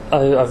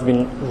I've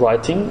been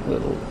writing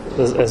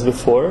as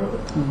before.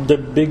 The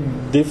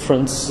big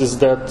difference is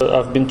that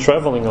I've been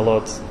traveling a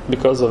lot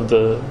because of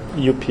the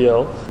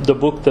UPL. The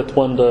book that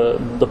won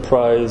the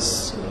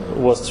prize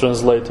was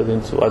translated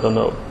into,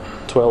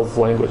 12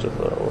 languages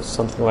or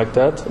something like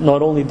that.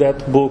 Not only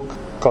that book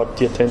caught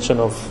the attention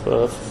of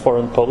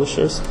foreign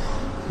publishers,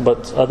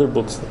 but other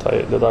books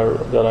that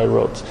I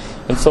wrote.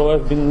 And so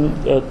I've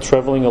been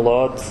traveling a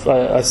lot.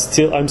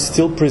 I'm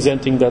still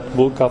presenting that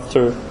book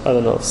after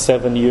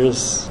 7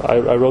 years.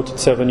 I wrote it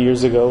 7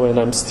 years ago, and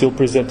I'm still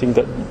presenting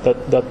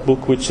that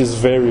book, which is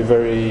very,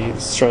 very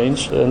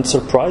strange and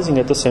surprising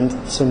at the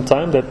same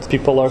time that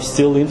people are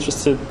still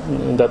interested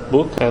in that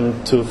book,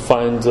 and to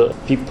find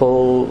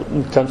people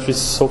in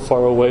countries so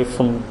far away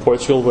from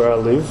Portugal where I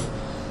live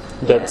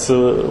that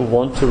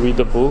want to read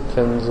the book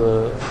and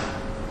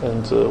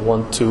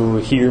want to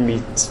hear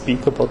me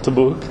speak about the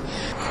book.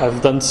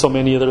 I've done so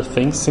many other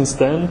things since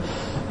then,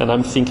 and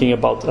I'm thinking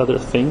about other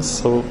things,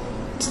 so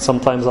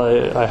sometimes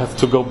I have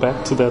to go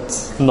back to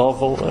that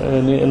novel,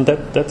 and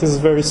that is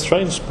very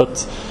strange,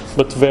 but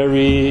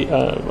very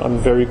I'm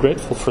very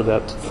grateful for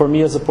that. For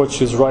me as a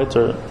Portuguese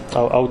writer,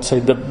 I would say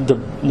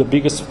the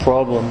biggest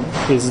problem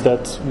is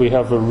that we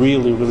have a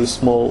really, really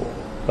small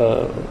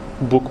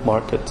book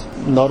market.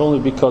 Not only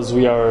because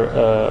we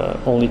are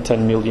only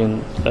 10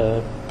 million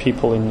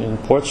people in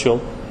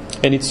Portugal,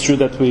 and it's true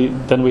that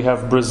we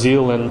have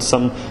Brazil and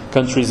some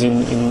countries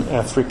in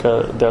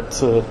Africa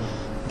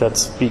that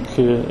speak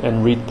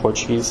and read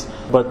Portuguese,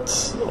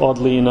 but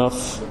oddly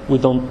enough,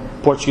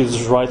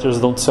 Portuguese writers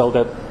don't sell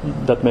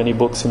that many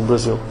books in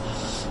Brazil.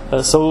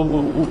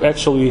 So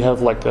actually, we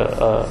have like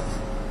a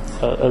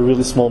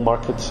really small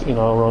market in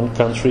our own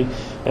country,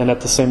 and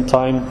at the same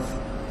time,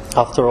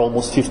 after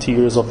almost 50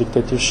 years of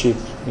dictatorship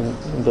in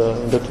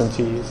the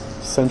 20th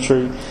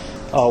century,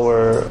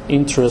 our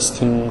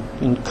interest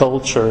in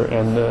culture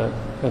and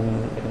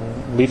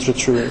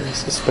literature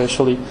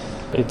especially,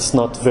 it's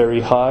not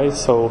very high,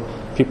 so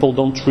people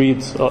don't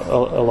read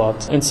a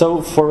lot. And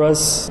so for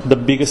us, the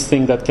biggest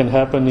thing that can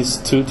happen is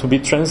to be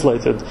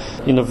translated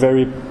in a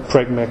very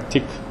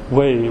pragmatic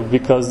way,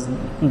 because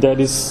that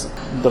is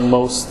the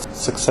most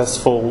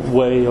successful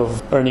way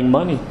of earning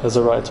money as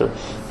a writer,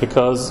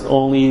 because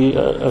only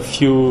a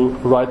few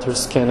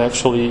writers can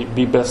actually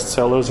be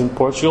bestsellers in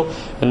Portugal,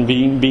 and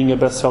being a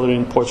bestseller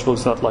in Portugal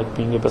is not like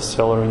being a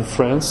bestseller in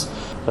France.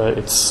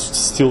 It's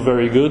still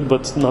very good,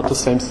 but not the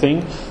same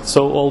thing.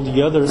 So all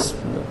the others,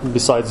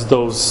 besides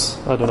those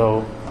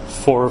 4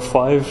 or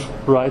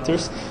 5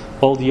 writers,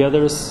 all the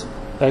others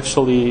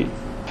actually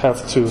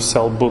have to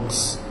sell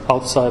books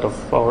outside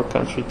of our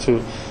country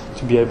to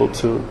be able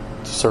to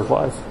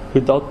survive.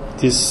 Without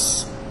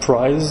this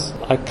prize,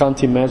 I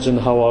can't imagine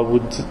how I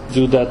would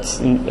do that,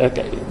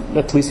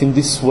 at least in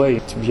this way,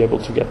 to be able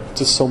to get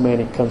to so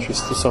many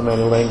countries, to so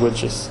many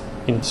languages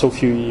in so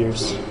few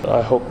years.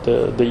 I hope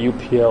the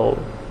UPL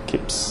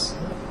keeps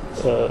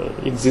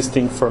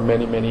existing for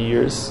many, many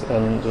years,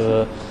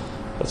 and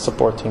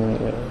supporting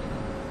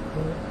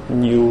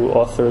new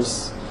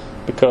authors,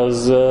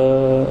 because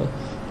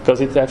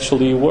it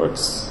actually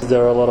works.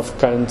 There are a lot of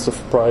kinds of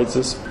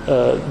prizes.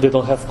 They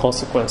don't have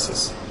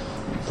consequences.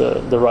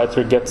 The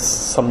writer gets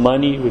some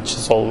money, which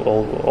is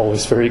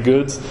always very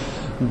good,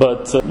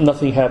 but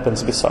nothing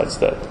happens besides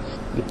that.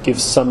 It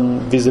gives some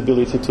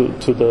visibility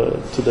to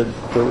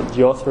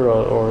the author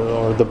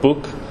or the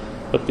book,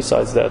 but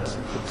besides that,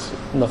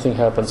 nothing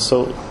happens.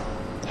 So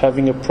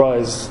having a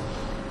prize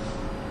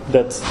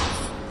that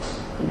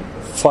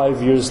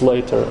 5 years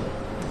later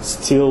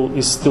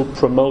is still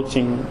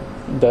promoting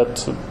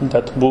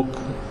that book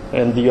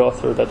and the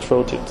author that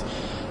wrote it,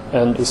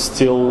 and is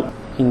still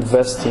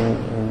investing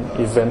in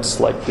events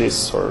like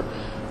this, or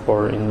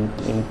in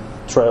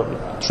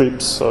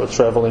trips or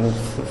traveling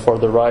for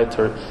the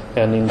writer,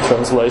 and in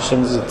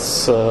translations,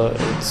 it's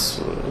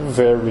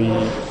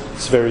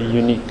very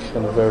unique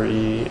and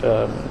very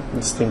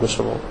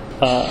distinguishable.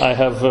 I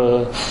have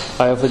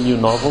a new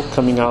novel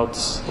coming out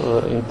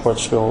in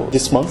Portugal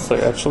this month,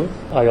 actually.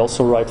 I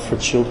also write for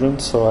children,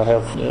 so I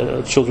have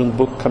a children's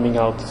book coming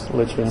out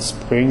later in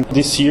spring.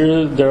 This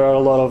year there are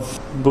a lot of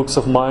books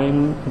of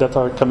mine that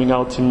are coming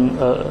out in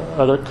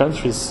other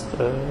countries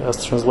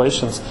as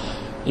translations,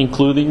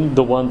 including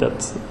the one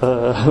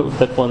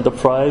that won the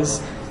prize,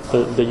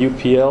 the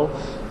UPL.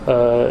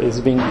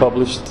 Is being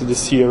published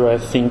this year, I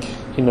think,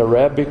 in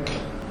Arabic,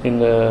 in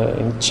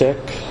Czech,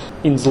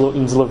 in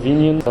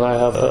Slovenian, and I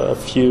have a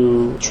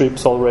few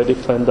trips already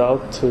planned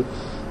out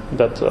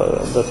that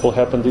will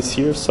happen this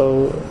year.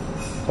 So,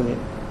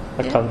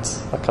 I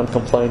can't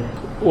complain.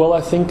 Well,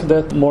 I think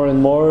that more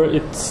and more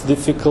it's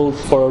difficult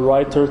for a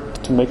writer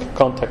to make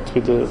contact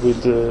with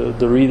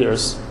the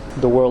readers.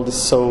 The world is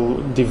so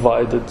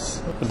divided.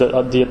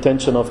 The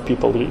attention of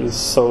people is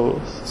so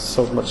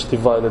much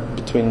divided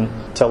between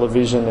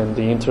television and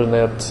the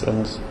internet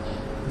and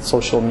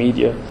social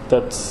media,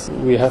 that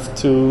we have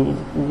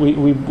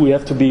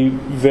to be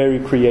very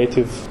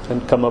creative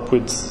and come up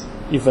with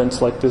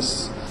events like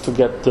this to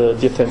get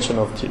the attention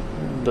of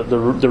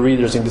the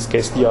readers, in this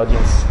case the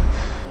audience.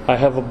 I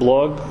have a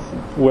blog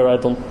where I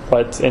don't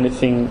write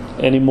anything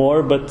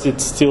anymore, but it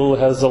still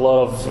has a lot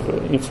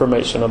of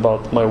information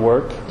about my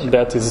work.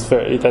 That is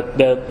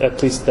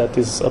at least that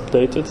is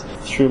updated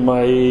through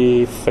my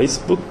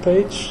Facebook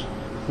page,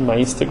 my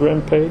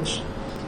Instagram page,